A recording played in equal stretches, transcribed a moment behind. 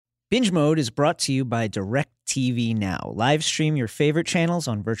Binge Mode is brought to you by DirecTV Now. Live stream your favorite channels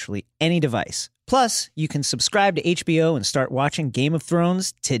on virtually any device. Plus, you can subscribe to HBO and start watching Game of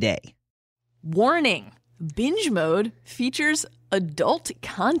Thrones today. Warning, Binge Mode features adult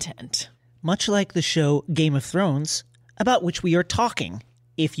content. Much like the show Game of Thrones, about which we are talking.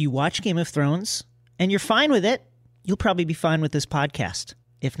 If you watch Game of Thrones and you're fine with it, you'll probably be fine with this podcast.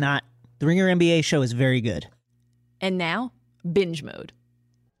 If not, the Ringer NBA show is very good. And now, Binge Mode.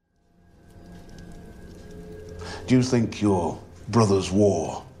 Do you think your brother's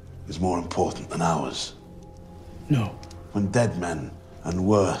war is more important than ours? No. When dead men and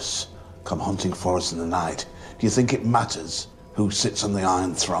worse come hunting for us in the night, do you think it matters who sits on the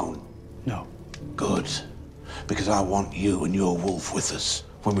Iron Throne? No. Good. Because I want you and your wolf with us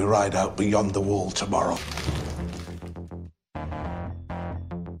when we ride out beyond the wall tomorrow.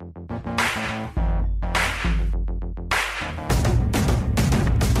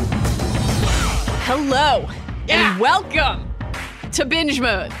 Hello, and welcome to Binge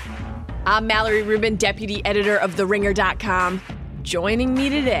Mode. I'm Mallory Rubin, deputy editor of TheRinger.com. Joining me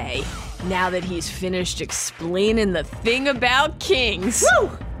today, now that he's finished explaining the thing about kings,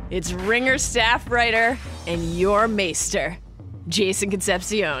 it's Ringer staff writer and your maester, Jason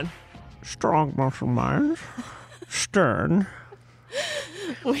Concepcion. Strong muscle minds. Stern.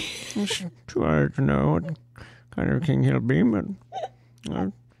 It's too hard to know what kind of king he'll be, but...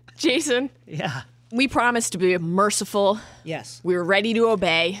 Jason. Yeah. We promised to be merciful. Yes. We were ready to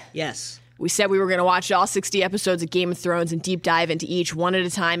obey. Yes. We said we were going to watch all 60 episodes of Game of Thrones and deep dive into each one at a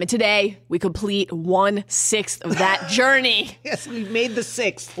time. And today, we complete 1/6 of that journey. Yes, we've made the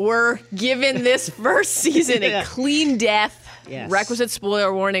 6th. We're giving this first season a clean death. Yes. Requisite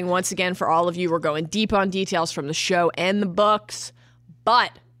spoiler warning once again for all of you. We're going deep on details from the show and the books.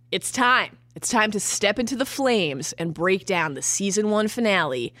 But it's time. It's time to step into the flames and break down the season 1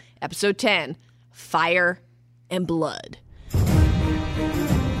 finale, episode 10, Fire and Blood.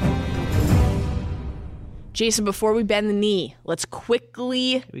 Jason, before we bend the knee, let's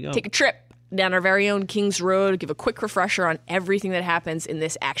quickly take a trip down our very own King's Road, give a quick refresher on everything that happens in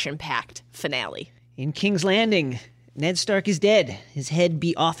this action-packed finale. In King's Landing, Ned Stark is dead. His head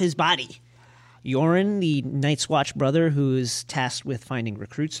be off his body. Yoren, the Night's Watch brother who is tasked with finding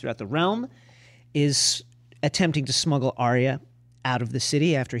recruits throughout the realm, is attempting to smuggle Arya out of the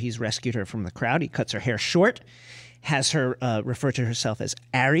city after he's rescued her from the crowd. He cuts her hair short, has her refer to herself as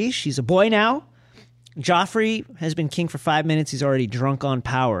Ari. She's a boy now. Joffrey has been king for 5 minutes. He's already drunk on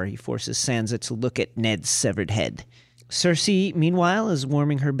power. He forces Sansa to look at Ned's severed head. Cersei, meanwhile, is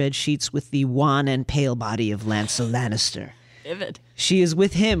warming her bed sheets with the wan and pale body of Lancel Lannister. Vivid. She is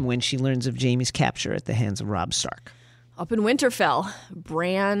with him when she learns of Jaime's capture at the hands of Robb Stark. Up in Winterfell,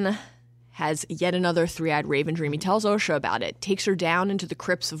 Bran has yet another three-eyed raven dream. He tells Osha about it, takes her down into the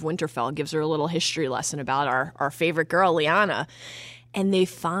crypts of Winterfell, and gives her a little history lesson about our favorite girl, Lyanna. And they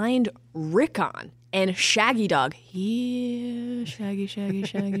find Rickon and Shaggy Dog. Here, Shaggy, Shaggy,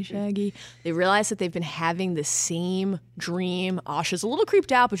 Shaggy, Shaggy. They realize that they've been having the same dream. Asha's a little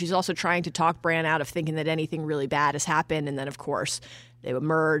creeped out, but she's also trying to talk Bran out of thinking that anything really bad has happened. And then, of course, they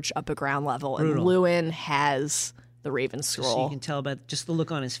emerge up at ground level. Brutal. And Lewin has the Raven Scroll. So you can tell about just the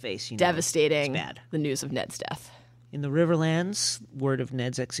look on his face. Devastating. It's bad. The news of Ned's death. In the Riverlands, word of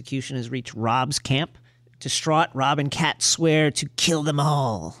Ned's execution has reached Robb's camp. Distraught, Robb and Cat swear to kill them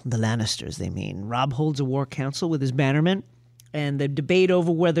all. The Lannisters, they mean. Robb holds a war council with his bannermen, and the debate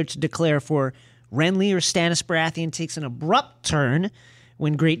over whether to declare for Renly or Stannis Baratheon takes an abrupt turn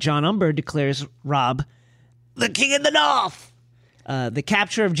when Great John Umber declares Robb the King of the North. The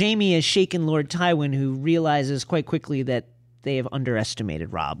capture of Jaime has shaken Lord Tywin, who realizes quite quickly that they have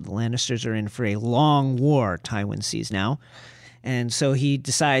underestimated Robb. The Lannisters are in for a long war, Tywin sees now. And so he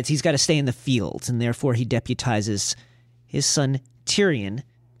decides he's got to stay in the field, and therefore he deputizes his son Tyrion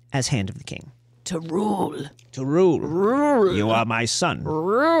as Hand of the King. To rule. To rule. Rule. You are my son.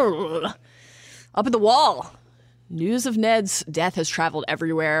 Rule. Up at the Wall, news of Ned's death has traveled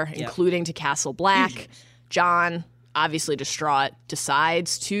everywhere, including to Castle Black. Jon, obviously distraught,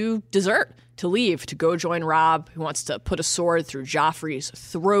 decides to desert, to leave, to go join Robb, who wants to put a sword through Joffrey's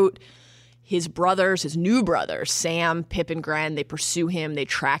throat. His brothers, his new brothers, Sam, Pip, and Gren, they pursue him, they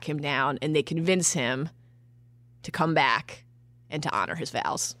track him down, and they convince him to come back and to honor his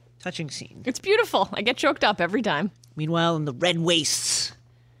vows. Touching scene. It's beautiful. I get choked up every time. Meanwhile, in the Red Wastes,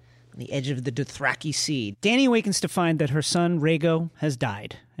 on the edge of the Dothraki Sea, Dany awakens to find that her son, Rhaego, has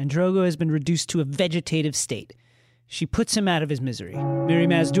died, and Drogo has been reduced to a vegetative state. She puts him out of his misery. Miri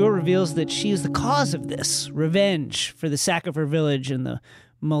Mazdur reveals that she is the cause of this, revenge for the sack of her village and the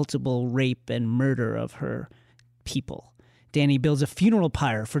multiple rape and murder of her people. Dany builds a funeral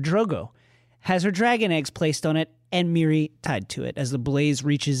pyre for Drogo, has her dragon eggs placed on it, and Miri tied to it. As the blaze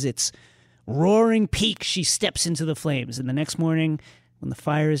reaches its roaring peak, she steps into the flames. And the next morning, when the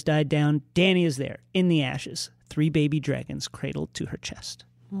fire has died down, Dany is there, in the ashes, 3 baby dragons cradled to her chest.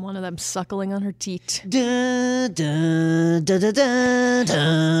 One of them suckling on her teat. Da, da, da, da,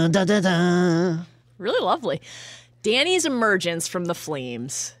 da, da, da, da. Really lovely. Dany's emergence from the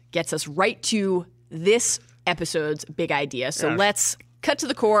flames gets us right to this episode's big idea. So let's cut to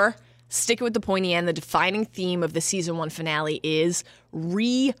the core, stick it with the pointy end. The defining theme of the season 1 finale is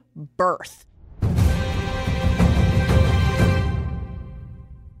rebirth.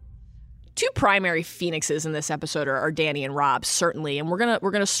 2 primary phoenixes in this episode are Dany and Robb, certainly, and we're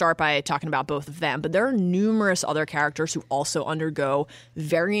gonna start by talking about both of them. But there are numerous other characters who also undergo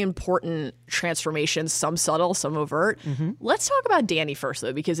very important transformations, some subtle, some overt. Mm-hmm. Let's talk about Dany first,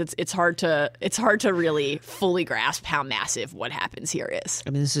 though, because it's hard to really fully grasp how massive what happens here is. I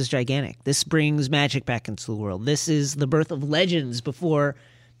mean, this is gigantic. This brings magic back into the world. This is the birth of legends before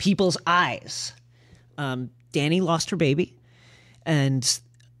people's eyes. Dany lost her baby, and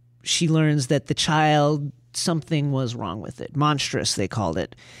she learns that the child, something was wrong with it. Monstrous, they called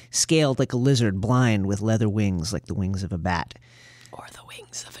it. Scaled like a lizard, blind with leather wings like the wings of a bat. Or the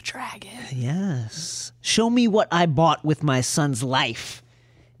wings of a dragon. Yes. Show me what I bought with my son's life,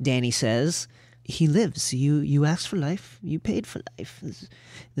 Dany says. He lives. You asked for life. You paid for life.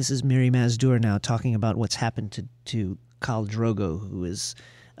 This is Miri Mazdur now talking about what's happened to Khal Drogo, who is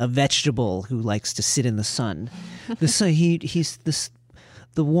a vegetable who likes to sit in the sun.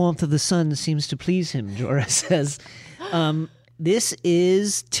 The warmth of the sun seems to please him, Jorah says. This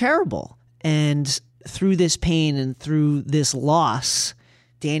is terrible. And through this pain and through this loss,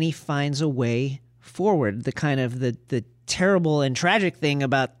 Dany finds a way forward. The kind of the terrible and tragic thing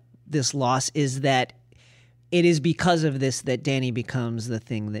about this loss is that it is because of this that Dany becomes the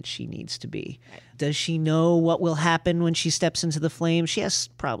thing that she needs to be. Does she know what will happen when she steps into the flame? She has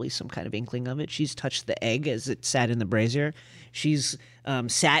probably some kind of inkling of it. She's touched the egg as it sat in the brazier. She's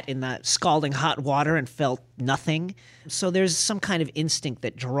sat in the scalding hot water and felt nothing. So there's some kind of instinct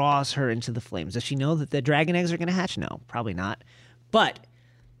that draws her into the flames. Does she know that the dragon eggs are going to hatch? No, probably not. But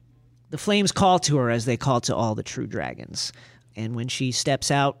the flames call to her as they call to all the true dragons. And when she steps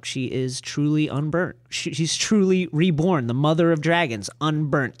out, she is truly unburnt. She's truly reborn, the mother of dragons,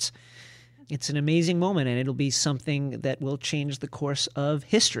 unburnt. It's an amazing moment, and it'll be something that will change the course of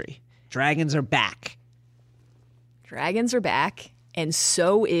history. Dragons are back. Dragons are back, and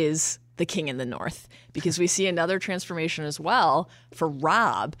so is the King in the North, because we see another transformation as well for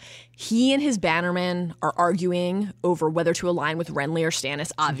Robb. He and his bannermen are arguing over whether to align with Renly or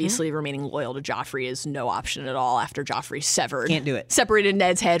Stannis. Obviously, remaining loyal to Joffrey is no option at all after Joffrey separated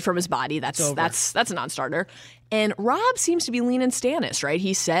Ned's head from his body. That's a non-starter. And Robb seems to be leaning Stannis, right?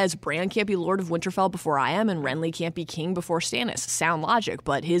 He says Bran can't be Lord of Winterfell before I am, and Renly can't be king before Stannis. Sound logic,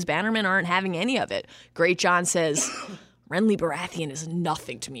 but his bannermen aren't having any of it. Great John says, Renly Baratheon is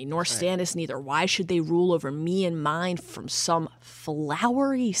nothing to me, nor Stannis neither. Why should they rule over me and mine from some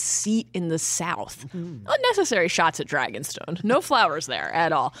flowery seat in the south? Unnecessary shots at Dragonstone. No flowers there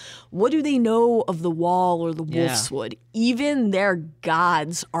at all. What do they know of the Wall or the Wolfswood? Even their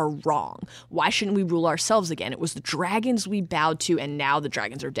gods are wrong. Why shouldn't we rule ourselves again? It was the dragons we bowed to, and now the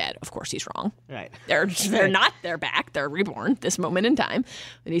dragons are dead. Of course, he's wrong. Right. They're not. They're back. They're reborn this moment in time.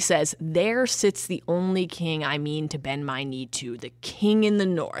 But he says, there sits the only king I mean to bend my knee to, the King in the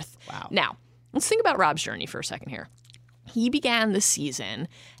North. Wow. Now, let's think about Robb's journey for a second here. He began the season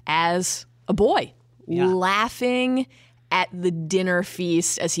as a boy, laughing at the dinner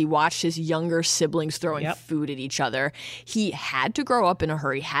feast as he watched his younger siblings throwing food at each other. He had to grow up in a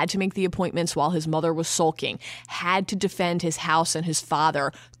hurry, had to make the appointments while his mother was sulking, had to defend his house and his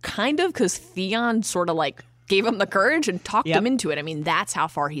father, kind of because Theon sort of like gave him the courage and talked him into it. I mean, that's how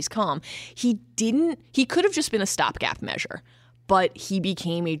far he's come. He could have just been a stopgap measure, but he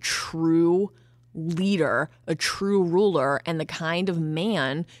became a true leader, a true ruler, and the kind of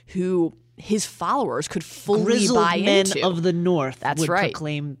man who his followers could fully Grizzled buy men into. of the North That's would right.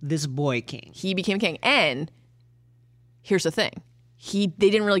 proclaim this boy king. He became king. And here's the thing. They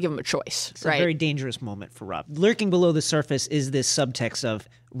didn't really give him a choice, It's right? a very dangerous moment for Robb. Lurking below the surface is this subtext of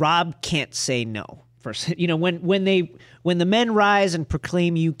Robb can't say no. First, when the men rise and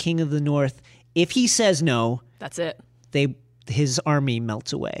proclaim you king of the North, if he says no, That's it. his army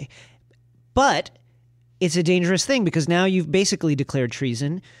melts away. But it's a dangerous thing because now you've basically declared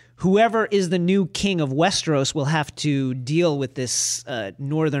treason. Whoever is the new king of Westeros will have to deal with this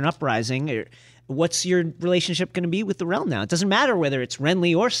northern uprising. What's your relationship going to be with the realm now? It doesn't matter whether it's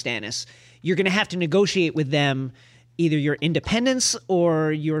Renly or Stannis. You're going to have to negotiate with them either your independence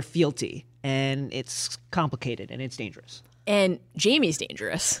or your fealty. And it's complicated and it's dangerous. And Jaime's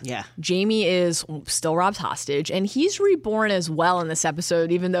dangerous. Yeah. Jaime is still Rob's hostage, and he's reborn as well in this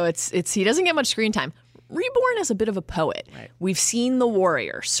episode, even though it's he doesn't get much screen time. Reborn as a bit of a poet. Right. We've seen the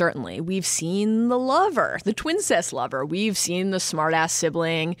warrior, certainly. We've seen the lover, the twincest lover. We've seen the smartass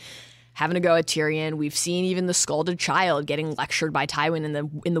sibling having to go at Tyrion. We've seen even the scalded child getting lectured by Tywin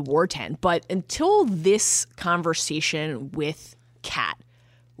in the war tent. But until this conversation with Cat,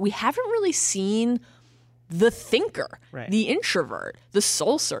 we haven't really seen the thinker, the introvert, the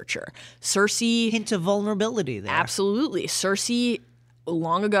soul searcher. Cersei... Hint of vulnerability there. Absolutely. Cersei,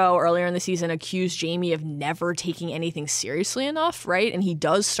 long ago, earlier in the season, accused Jaime of never taking anything seriously enough, right? And he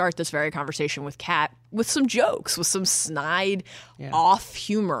does start this very conversation with Cat with some jokes, with some snide, off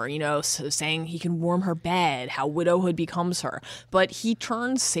humor, so saying he can warm her bed, how widowhood becomes her. But he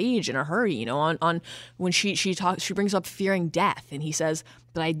turns sage in a hurry, on when she brings up fearing death, and he says,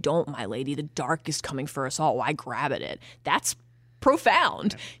 "But I don't, my lady. The dark is coming for us all. Why grab at it?" That's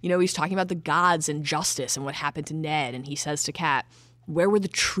profound. He's talking about the gods and justice and what happened to Ned, and he says to Cat, "Where were the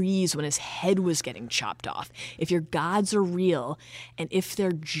trees when his head was getting chopped off? If your gods are real, and if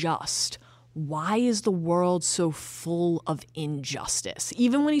they're just, why is the world so full of injustice?"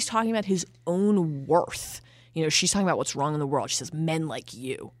 Even when he's talking about his own worth, she's talking about what's wrong in the world. She says, "Men like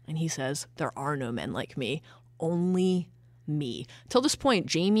you." And he says, "There are no men like me, only me." Till this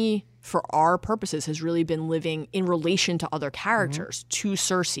point, Jaime, for our purposes, has really been living in relation to other characters, to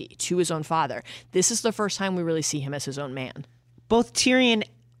Cersei, to his own father. This is the first time we really see him as his own man. Both Tyrion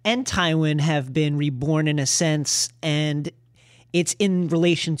and Tywin have been reborn in a sense, and it's in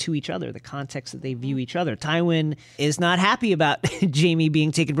relation to each other, the context that they view each other. Tywin is not happy about Jaime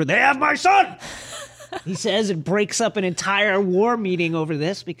being taken for, "They have my son!" He says, and breaks up an entire war meeting over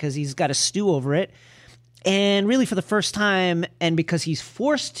this because he's got to stew over it. And really for the first time, and because he's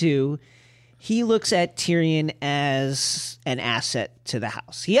forced to, he looks at Tyrion as an asset to the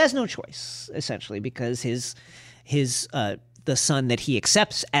house. He has no choice, essentially, because the son that he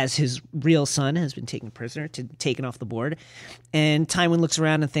accepts as his real son has been taken prisoner, taken off the board. And Tywin looks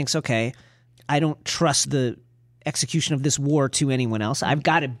around and thinks, okay, I don't trust the execution of this war to anyone else. I've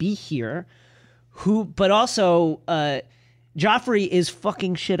got to be here. But also, Joffrey is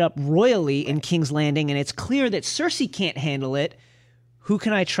fucking shit up royally in King's Landing, and it's clear that Cersei can't handle it. Who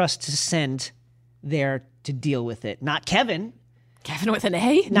can I trust to send there to deal with it? Not Kevin. Kevin with an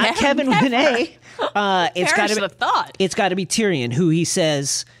A? Not Kevin with an A. It's got to be. Thought. It's got to be Tyrion, who he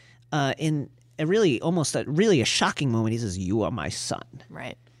says in a really shocking moment. He says, "You are my son."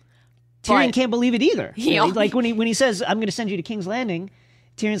 Right. Tyrion can't believe it either. Like when he says, "I'm going to send you to King's Landing,"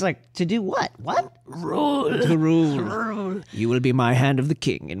 Tyrion's like, "To do what? What? Rule. To rule. You will be my hand of the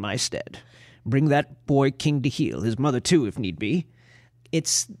king in my stead. Bring that boy king to heel. His mother too, if need be."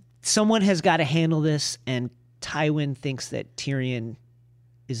 It's someone has got to handle this, and Tywin thinks that Tyrion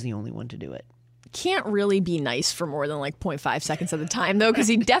is the only one to do it. Can't really be nice for more than 0.5 seconds at a time, though, because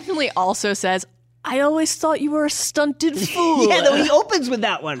he definitely also says, "I always thought you were a stunted fool." Yeah, though he opens with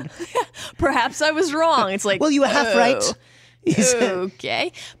that one. Perhaps I was wrong. It's like, well, you were half right.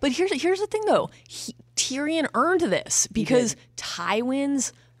 Okay. But here's the thing, though. Tyrion earned this because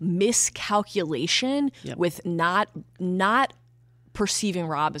Tywin's miscalculation with not perceiving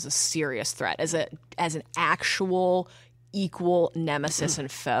Robb as a serious threat, as an actual equal nemesis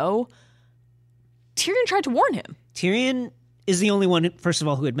and foe, Tyrion tried to warn him. Tyrion is the only one, first of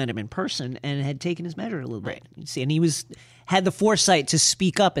all, who had met him in person and had taken his measure a little bit. You see, and he had the foresight to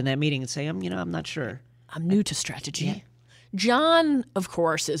speak up in that meeting and say, I'm not sure. I'm new to strategy. Yeah. Jon, of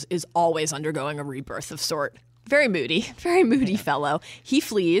course, is always undergoing a rebirth of sort. Very moody fellow. He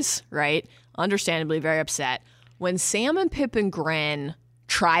flees, right? Understandably very upset. When Sam and Pip and Gren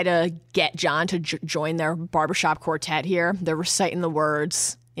try to get Jon to join their barbershop quartet here, they're reciting the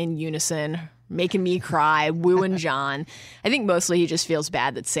words in unison, making me cry, wooing Jon. I think mostly he just feels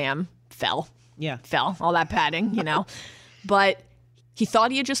bad that Sam fell. Yeah. Fell, all that padding, But he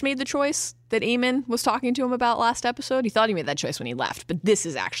thought he had just made the choice that Aemon was talking to him about last episode. He thought he made that choice when he left, but this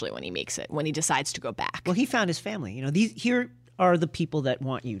is actually when he makes it, when he decides to go back. Well, he found his family. Here are the people that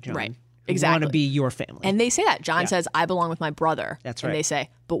want you, Jon. Right. Exactly. Want to be your family. And they say that. Jon says, "I belong with my brother." That's right. And they say,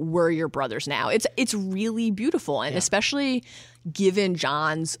 "But we're your brothers now." It's really beautiful. And especially given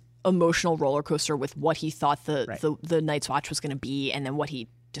Jon's emotional roller coaster with what he thought the Night's Watch was going to be, and then what he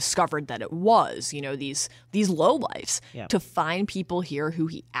discovered that it was, these lowlifes. Yeah. To find people here who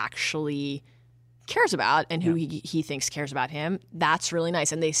he actually cares about and who he thinks cares about him. That's really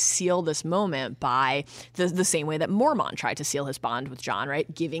nice. And they seal this moment by the same way that Mormont tried to seal his bond with Jon,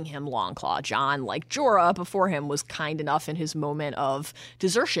 right? Giving him Longclaw. Jon, like Jorah before him, was kind enough in his moment of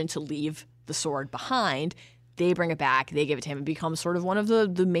desertion to leave the sword behind. They bring it back, they give it to him. It becomes sort of one of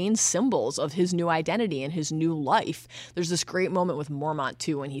the main symbols of his new identity and his new life. There's this great moment with Mormont,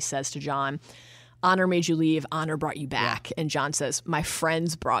 too, when he says to Jon, honor made you leave, honor brought you back. Yeah. And Jon says, my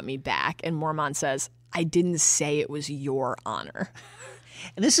friends brought me back. And Mormont says, I didn't say it was your honor.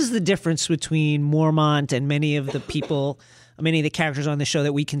 And this is the difference between Mormont and many of the people, many of the characters on the show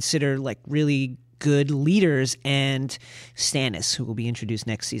that we consider like really good leaders, and Stannis, who will be introduced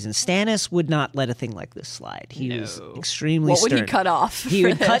next season. Stannis would not let a thing like this slide. He was extremely stern. What would he cut off? He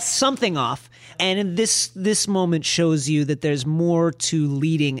would cut something off. And this moment shows you that there's more to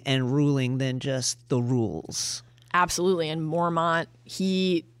leading and ruling than just the rules. Absolutely. And Mormont,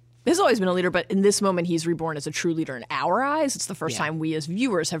 he has always been a leader, but in this moment, he's reborn as a true leader in our eyes. It's the first time we as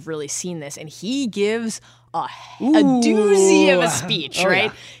viewers have really seen this. And he gives a doozy of a speech,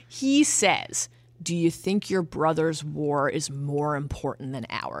 right? Yeah. He says, do you think your brother's war is more important than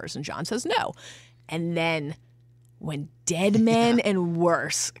ours? And Jon says no. And then when dead men and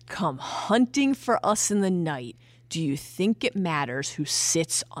worse come hunting for us in the night, do you think it matters who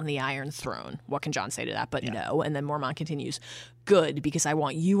sits on the Iron Throne? What can Jon say to that? But no. And then Mormont continues, good, because I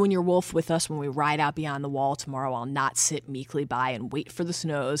want you and your wolf with us when we ride out beyond the wall tomorrow. I'll not sit meekly by and wait for the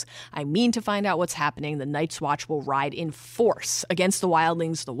snows. I mean to find out what's happening. The Night's Watch will ride in force against the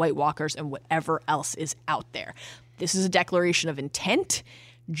wildlings, the White Walkers, and whatever else is out there. This is a declaration of intent.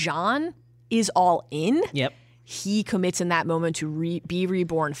 Jon is all in. Yep. He commits in that moment to be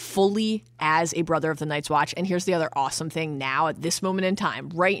reborn fully as a brother of the Night's Watch. And here's the other awesome thing now at this moment in time,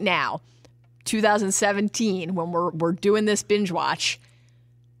 right now, 2017, when we're doing this binge watch,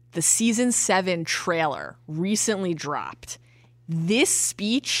 the season 7 trailer recently dropped. This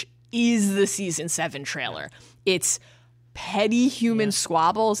speech is the season 7 trailer. It's petty human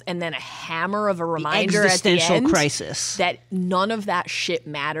squabbles and then a hammer of a reminder at the end crisis that none of that shit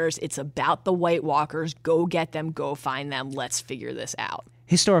matters. It's about the White Walkers. Go get them. Go find them. Let's figure this out.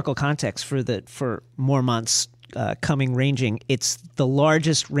 Historical context for Mormont's coming ranging. It's the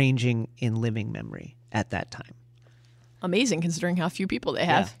largest ranging in living memory at that time. Amazing, considering how few people they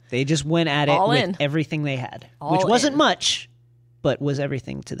have. Yeah. They just went at it with everything they had, which wasn't much, but was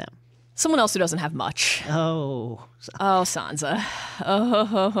everything to them. Someone else who doesn't have much. Oh, Sansa.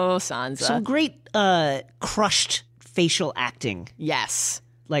 Oh, Sansa. Some great crushed facial acting. Yes.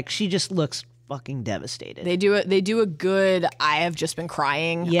 Like, she just looks fucking devastated. They do a good I have just been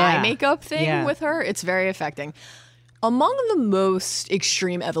crying eye makeup thing with her. It's very affecting. Among the most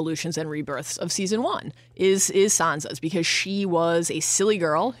extreme evolutions and rebirths of season 1 is Sansa's, because she was a silly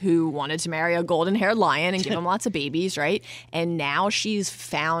girl who wanted to marry a golden-haired lion and give him lots of babies, right? And now she's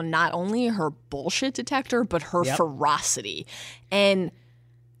found not only her bullshit detector, but her ferocity. And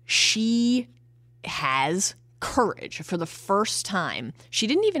she has courage for the first time. She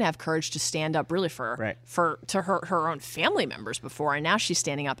didn't even have courage to stand up really to her own family members before, and now she's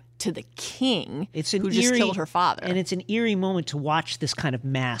standing up to the king who just killed her father. And it's an eerie moment to watch this kind of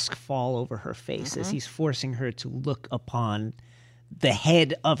mask fall over her face as he's forcing her to look upon the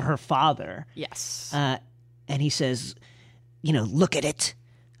head of her father. Yes. And he says, look at it.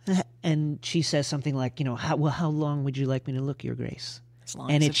 And she says something like, how long would you like me to look, Your Grace? As long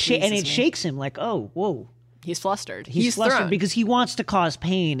and as it shakes him like, oh, whoa. He's flustered. He's flustered thrown. Because he wants to cause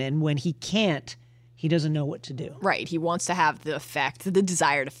pain, and when he can't, he doesn't know what to do. Right. He wants to have the effect, the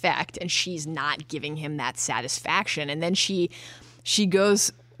desired effect, and she's not giving him that satisfaction. And then she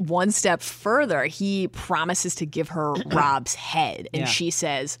goes one step further. He promises to give her Rob's head, and she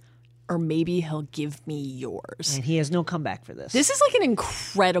says, or maybe he'll give me yours. And he has no comeback for this. This is like an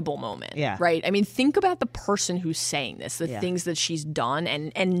incredible moment, right? I mean, think about the person who's saying this, the things that she's done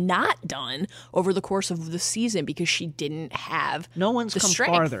and not done over the course of the season because she didn't have no one's come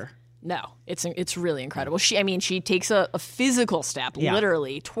strength. farther. No, it's really incredible. She takes a physical step,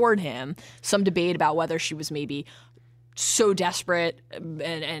 literally, toward him. Some debate about whether she was maybe so desperate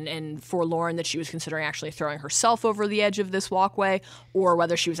and forlorn that she was considering actually throwing herself over the edge of this walkway, or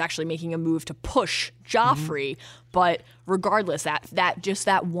whether she was actually making a move to push Joffrey. But regardless,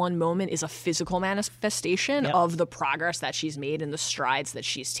 that one moment is a physical manifestation of the progress that she's made and the strides that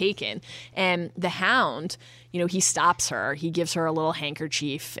she's taken. And the Hound, he stops her. He gives her a little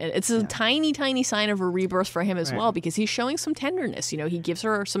handkerchief. And it's a tiny, tiny sign of a rebirth for him as well, because he's showing some tenderness. He gives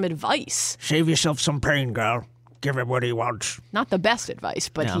her some advice. Save yourself some pain, girl. Give him what he wants. Not the best advice,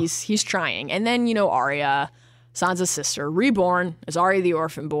 but he's trying. And then, Arya, Sansa's sister, reborn as Arya the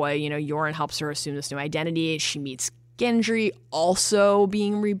orphan boy. Yoren helps her assume this new identity. She meets Gendry, also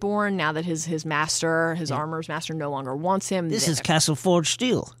being reborn now that his master, his armorer's master, no longer wants him. This is Castle Forge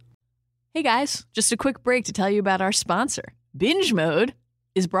Steel. Hey guys, just a quick break to tell you about our sponsor. Binge Mode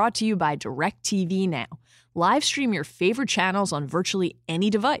is brought to you by DirecTV Now. Live stream your favorite channels on virtually any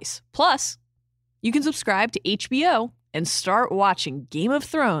device. Plus, you can subscribe to HBO and start watching Game of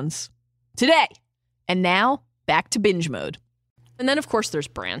Thrones today. And now, back to Binge Mode. And then, of course, there's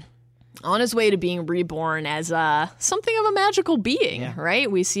Bran. On his way to being reborn as something of a magical being,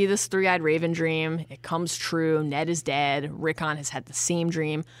 right? We see this three-eyed raven dream. It comes true. Ned is dead. Rickon has had the same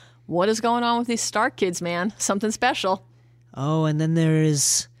dream. What is going on with these Stark kids, man? Something special. Oh, and then there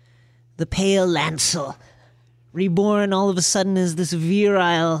is the pale Lancel. Reborn all of a sudden as this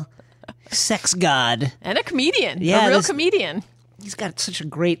virile sex god. And a comedian. A real comedian. He's got such a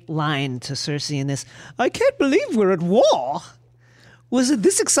great line to Cersei in this. I can't believe we're at war. Was it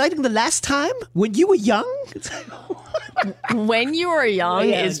this exciting the last time? When you were young? When you were young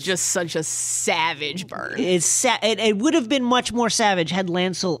is just such a savage burn. It would have been much more savage had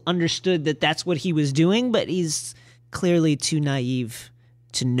Lancel understood that that's what he was doing, but he's clearly too naive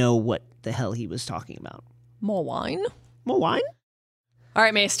to know what the hell he was talking about. More wine? More wine? All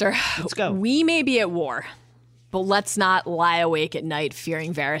right, Maester. Let's go. We may be at war, but let's not lie awake at night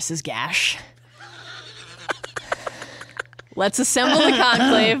fearing Varys' gash. Let's assemble the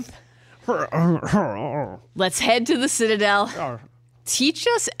conclave. Let's head to the Citadel. Teach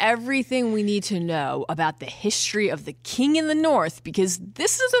us everything we need to know about the history of the King in the North, because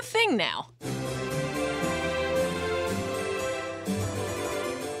this is a thing now.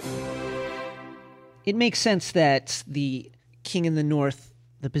 It makes sense that the King in the North,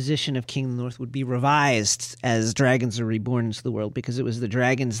 the position of King in the North, would be revised as dragons are reborn into the world, because it was the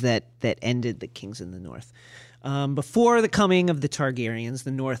dragons that ended the Kings in the North. Before the coming of the Targaryens,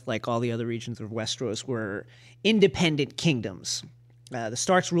 the North, like all the other regions of Westeros, were independent kingdoms. The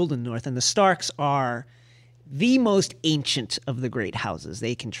Starks ruled in the North, and the Starks are the most ancient of the great houses.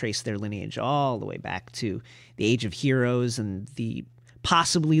 They can trace their lineage all the way back to the Age of Heroes and the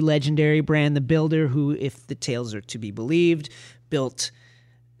possibly legendary Bran the Builder, who, if the tales are to be believed, built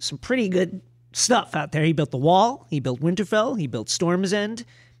some pretty good stuff out there. He built the Wall, he built Winterfell, he built Storm's End,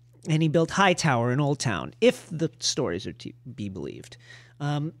 and he built Hightower in Old Town, if the stories are to be believed.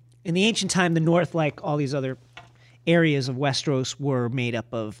 In the ancient time, the North, like all these other areas of Westeros, were made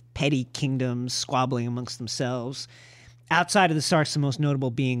up of petty kingdoms squabbling amongst themselves. Outside of the Starks, the most notable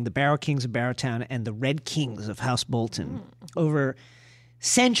being the Barrow Kings of Barrowtown and the Red Kings of House Bolton. Over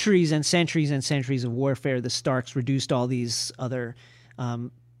centuries and centuries and centuries of warfare, the Starks reduced all these other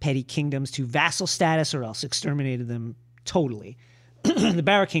petty kingdoms to vassal status or else exterminated them totally. The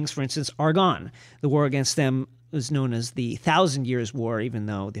Barrow Kings, for instance, are gone. The war against them was known as the 1,000 Years' War, even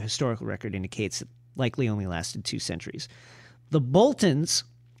though the historical record indicates it likely only lasted 2 centuries. The Boltons...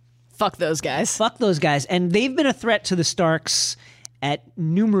 Fuck those guys. Fuck those guys. And they've been a threat to the Starks at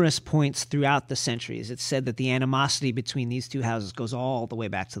numerous points throughout the centuries. It's said that the animosity between these two houses goes all the way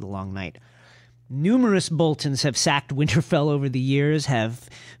back to the Long Night. Numerous Boltons have sacked Winterfell over the years, have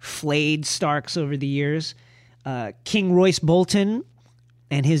flayed Starks over the years. King Royce Bolton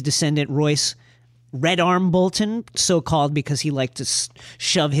and his descendant Royce Red Arm Bolton, so called because he liked to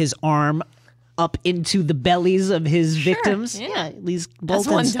shove his arm up into the bellies of his victims. Yeah, these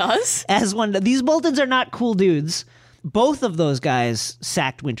Boltons, as one does. As one does. These Boltons are not cool dudes. Both of those guys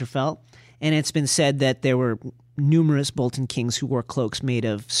sacked Winterfell, and it's been said that there were numerous Bolton kings who wore cloaks made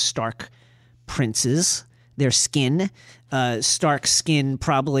of Stark princes. Their skin, Stark skin,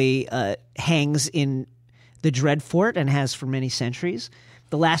 probably hangs in the Dreadfort and has for many centuries.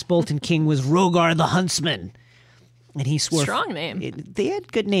 The last Bolton king was Rogar the Huntsman. And he swore... Strong name. They had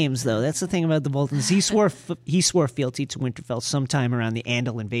good names, though. That's the thing about the Boltons. He swore fealty to Winterfell sometime around the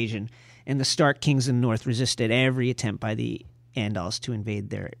Andal invasion, and the Stark kings in the north resisted every attempt by the Andals to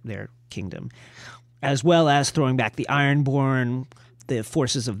invade their kingdom, as well as throwing back the Ironborn, the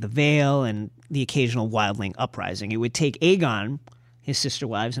forces of the Vale, and the occasional wildling uprising. It would take Aegon, his sister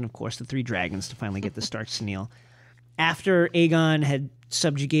wives, and of course the 3 dragons to finally get the Starks to kneel. After Aegon had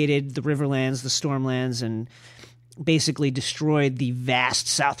subjugated the Riverlands, the Stormlands, and basically destroyed the vast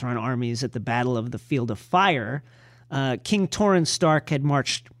Southron armies at the Battle of the Field of Fire, King Torrhen Stark had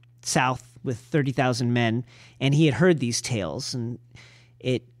marched south with 30,000 men, and he had heard these tales, and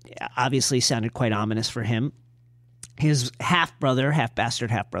it obviously sounded quite ominous for him. His half-bastard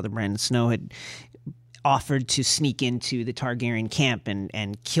half-brother, Brandon Snow, had offered to sneak into the Targaryen camp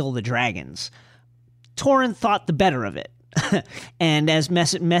and kill the dragons. Torrhen thought the better of it, And as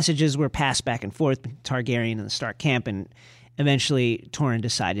messages were passed back and forth between Targaryen and the Stark camp, and eventually Torrhen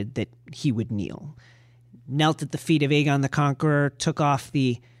decided that he would kneel. Knelt at the feet of Aegon the Conqueror, took off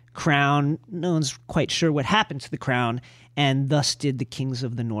the crown. No one's quite sure what happened to the crown, and thus did the kings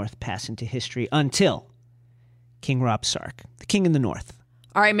of the North pass into history until King Robb Stark, the king in the North.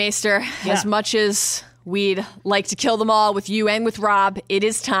 All right, Maester, as much as we'd like to kill them all with you and with Robb, it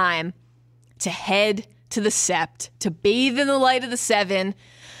is time to head to the Sept, to bathe in the light of the Seven.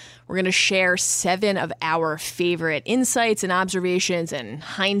 We're going to share 7 of our favorite insights and observations and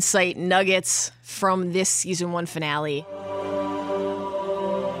hindsight nuggets from this season 1 finale.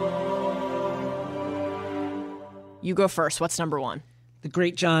 You go first. What's number 1? The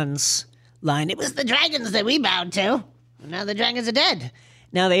Great John's line, "It was the dragons that we bowed to. Now the dragons are dead."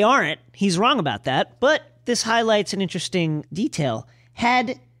 Now they aren't. He's wrong about that, but this highlights an interesting detail.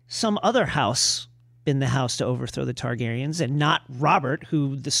 Had some other house been the house to overthrow the Targaryens and not Robert,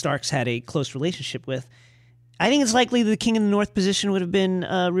 who the Starks had a close relationship with, I think it's likely the King in the North position would have been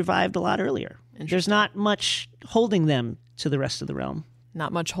revived a lot earlier. There's not much holding them to the rest of the realm.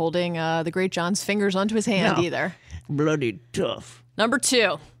 Not much holding the Great John's fingers onto his hand either. Bloody tough. Number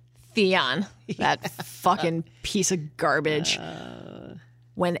 2, Theon. That fucking piece of garbage.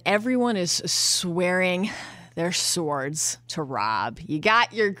 When everyone is swearing their swords to Robb, you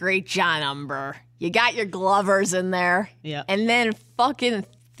got your Great John Umber, you got your Glovers in there, and then fucking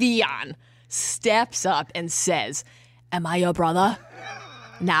Theon steps up and says, "Am I your brother?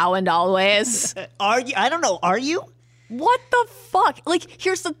 Now and always?" Are you? I don't know. Are you? What the fuck? Like,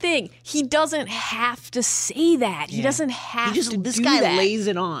 here's the thing. He doesn't have to say that. He doesn't have to This do guy that. lays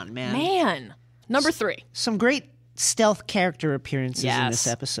it on, man. Man. Number 3. Some great stealth character appearances in this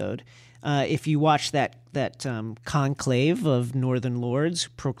episode. If you watch that conclave of Northern Lords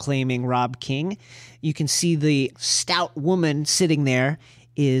proclaiming Robb King, you can see the stout woman sitting there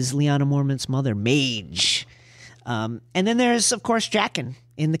is Lyanna Mormont's mother, Mage. And then there's, of course, Jaqen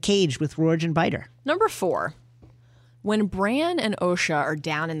in the cage with Rorge and Biter. Number 4. When Bran and Osha are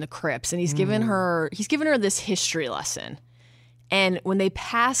down in the crypts and he's given her this history lesson. And when they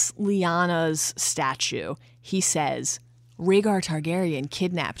pass Lyanna's statue, he says, "Rhaegar Targaryen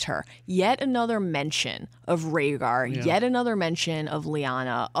kidnapped her." Yet another mention of Rhaegar, yet another mention of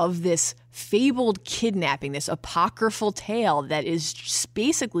Lyanna, of this fabled kidnapping, this apocryphal tale that is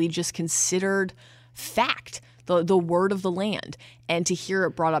basically just considered fact, the word of the land. And to hear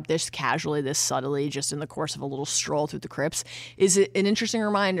it brought up this casually, this subtly, just in the course of a little stroll through the crypts, is an interesting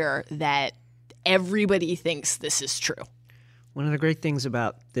reminder that everybody thinks this is true. One of the great things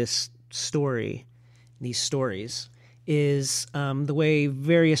about this story, these stories, is the way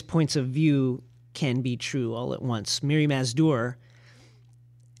various points of view can be true all at once. Mirri Maz Duur,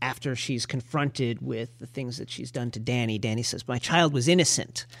 after she's confronted with the things that she's done to Dany says, "My child was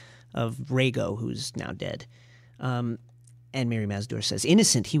innocent of Rhaego, who's now dead." And Mirri Maz Duur says,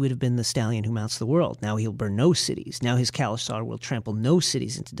 "Innocent, he would have been the stallion who mounts the world. Now he'll burn no cities. Now his Khalisar will trample no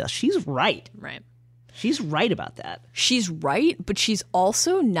cities into dust." She's right. Right. She's right about that. She's right, but she's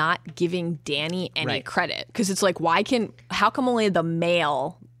also not giving Dany any credit. Because it's like, how come only the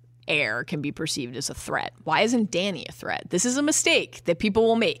male heir can be perceived as a threat? Why isn't Dany a threat? This is a mistake that people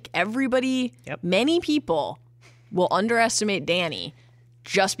will make. Many people will underestimate Dany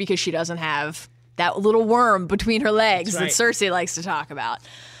just because she doesn't have that little worm between her legs that Cersei likes to talk about.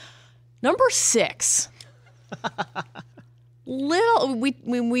 Number 6.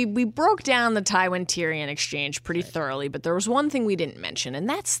 We broke down the Tywin Tyrion exchange pretty thoroughly, but there was one thing we didn't mention, and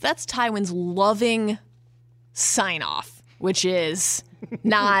that's Tywin's loving sign off, which is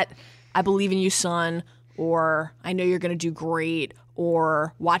not "I believe in you, son," or "I know you're going to do great,"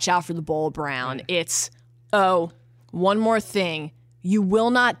 or "watch out for the bowl brown." It's, "Oh, one more thing. You will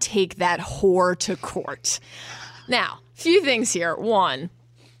not take that whore to court." Now, few things here. One,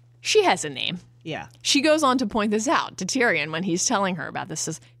 she has a name. Yeah. She goes on to point this out to Tyrion when he's telling her about this.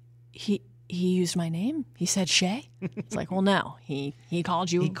 Says, he used my name? He said Shay? It's like, well, no. He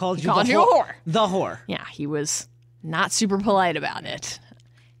called you a whore. The whore. Yeah, he was not super polite about it.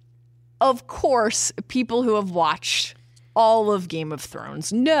 Of course, people who have watched all of Game of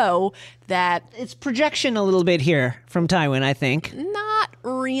Thrones know that It's projection a little bit here from Tywin, I think. not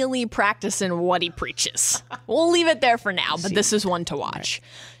really practicing what he preaches. We'll leave it there for now, but this is one to watch.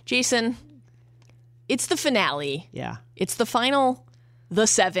 Jason, it's the finale. Yeah. It's the final, the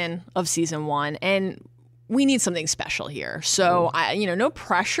 7 of season 1, and we need something special here. So, no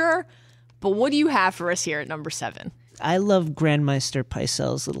pressure, but what do you have for us here at number 7? I love Grandmeister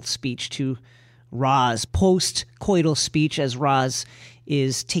Pycelle's little speech to Roz post-coital speech as Roz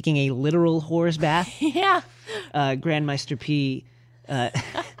is taking a literal whore's bath. Yeah. Grandmeister P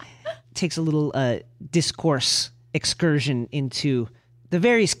takes a little discourse excursion into the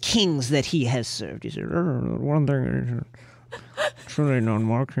various kings that he has served. He said, One thing is, truly known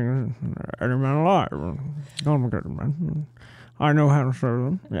more kings than any man alive. Don't forget it, man. I know how to serve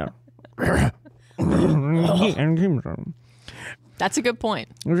them. Yeah. And keep them. That's a good point.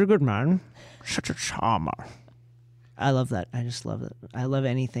 He's a good man. Such a charmer. I love that. I just love it. I love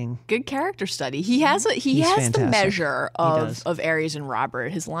anything. Good character study. He has the fantastic. measure does. of Ares and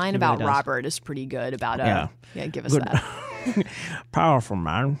Robert. His line He about really does. Robert is pretty good. About give us Good. that. Powerful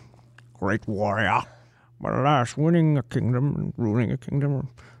man. Great warrior. But alas, winning a kingdom and ruling a kingdom are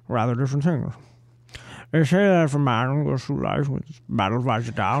rather different things. They say that if a man goes through life with his battle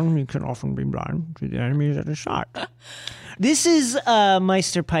visor down, he can often be blind to the enemies at his side. This is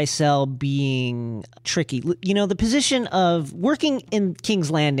Meister Pycelle being tricky. You know, the position of working in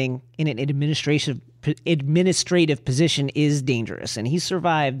King's Landing in an administrative position is dangerous, and he's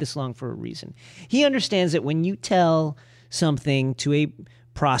survived this long for a reason. He understands that when you tell something to a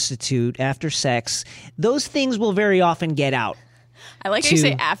prostitute after sex, those things will very often get out. I like how you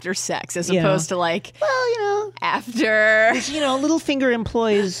say after sex as you opposed to like, well, you know, after. You know, Littlefinger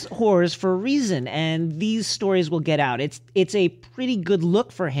employs whores for a reason, and these stories will get out. It's a pretty good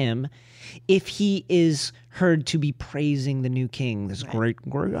look for him if he is heard to be praising the new king. This great,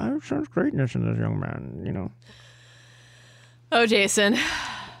 I sense greatness in this young man, you know. Oh, Jason,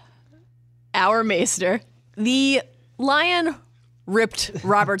 our maester, the lion ripped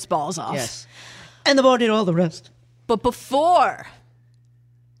Robert's balls off. Yes. And the boar did all the rest. But before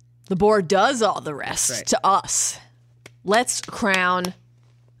the boar does all the rest to us, let's crown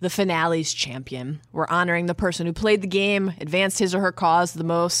the finale's champion. We're honoring the person who played the game, advanced his or her cause the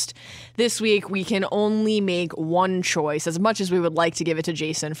most. This week, we can only make one choice, as much as we would like to give it to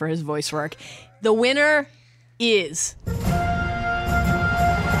Jason for his voice work. The winner is...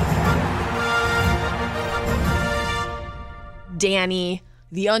 Dany,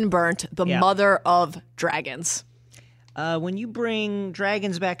 the Unburnt, the mother of dragons. When you bring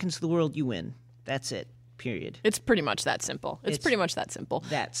dragons back into the world, you win. That's it. Period. It's pretty much that simple. It's pretty much that simple.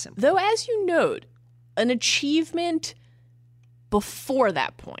 That simple. Though, as you note, an achievement before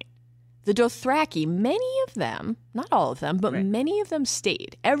that point, the Dothraki, many of them, not all of them, but many of them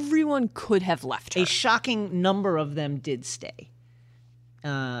stayed. Everyone could have left her. A shocking number of them did stay.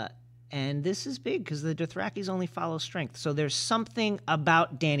 And this is big because the Dothrakis only follow strength. So there's something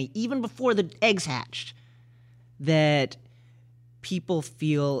about Dany, even before the eggs hatched, that people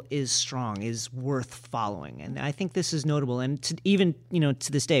feel is strong, is worth following. And I think this is notable. And even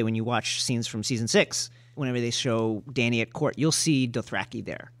to this day, when you watch scenes from season 6, whenever they show Dany at court, you'll see Dothraki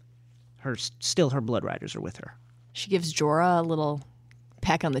there. Still her blood riders are with her. She gives Jorah a little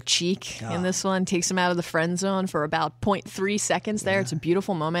peck on the cheek in this one, takes him out of the friend zone for about 0.3 seconds there. It's a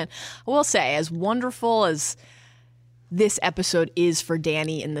beautiful moment. I will say, as wonderful as this episode is for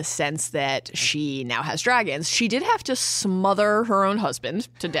Dany in the sense that she now has dragons, she did have to smother her own husband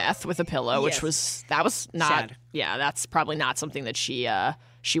to death with a pillow, which was not sad. Yeah, that's probably not something that she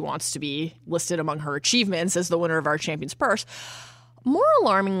wants to be listed among her achievements as the winner of our champion's purse. More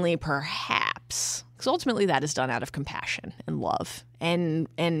alarmingly, perhaps, because ultimately that is done out of compassion and love and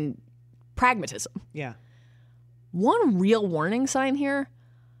pragmatism. Yeah. One real warning sign here,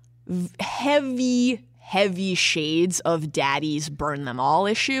 heavy shades of Daddy's burn them all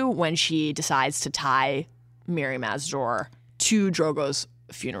issue when she decides to tie Mirri Maz Duur to Drogo's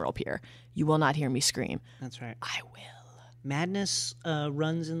funeral pyre. You will not hear me scream. That's right. I will. Madness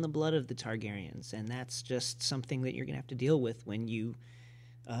runs in the blood of the Targaryens, and that's just something that you're going to have to deal with when you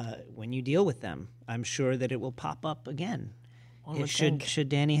deal with them. I'm sure that it will pop up again. Should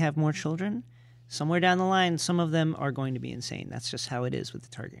Dany have more children? Somewhere down the line, some of them are going to be insane. That's just how it is with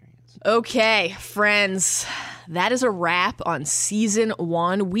the Targaryens. Okay, friends, that is a wrap on season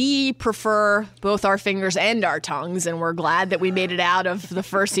 1. We prefer both our fingers and our tongues, and we're glad that we made it out of the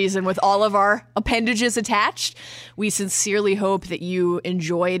first season with all of our appendages attached. We sincerely hope that you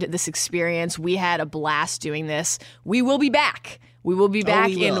enjoyed this experience. We had a blast doing this. We will be back. We will be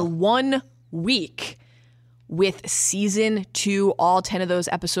back in 1 week with season 2. All 10 of those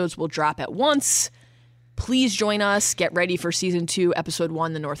episodes will drop at once. Please join us. Get ready for season 2, episode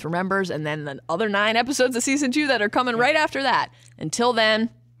 1, The North Remembers, and then the other 9 episodes of season 2 that are coming right after that. Until then,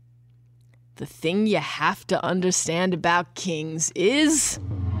 the thing you have to understand about kings is...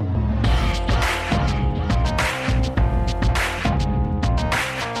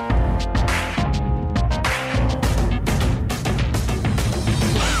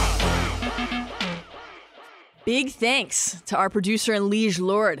 Big thanks to our producer and liege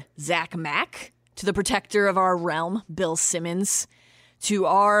lord, Zach Mack, to the protector of our realm, Bill Simmons, to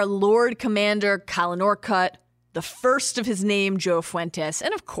our Lord Commander, Colin Orcutt, the first of his name, Joe Fuentes,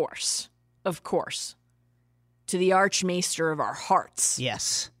 and of course, to the Archmaester of our hearts,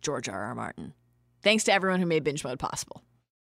 Yes. George R.R. Martin. Thanks to everyone who made Binge Mode possible.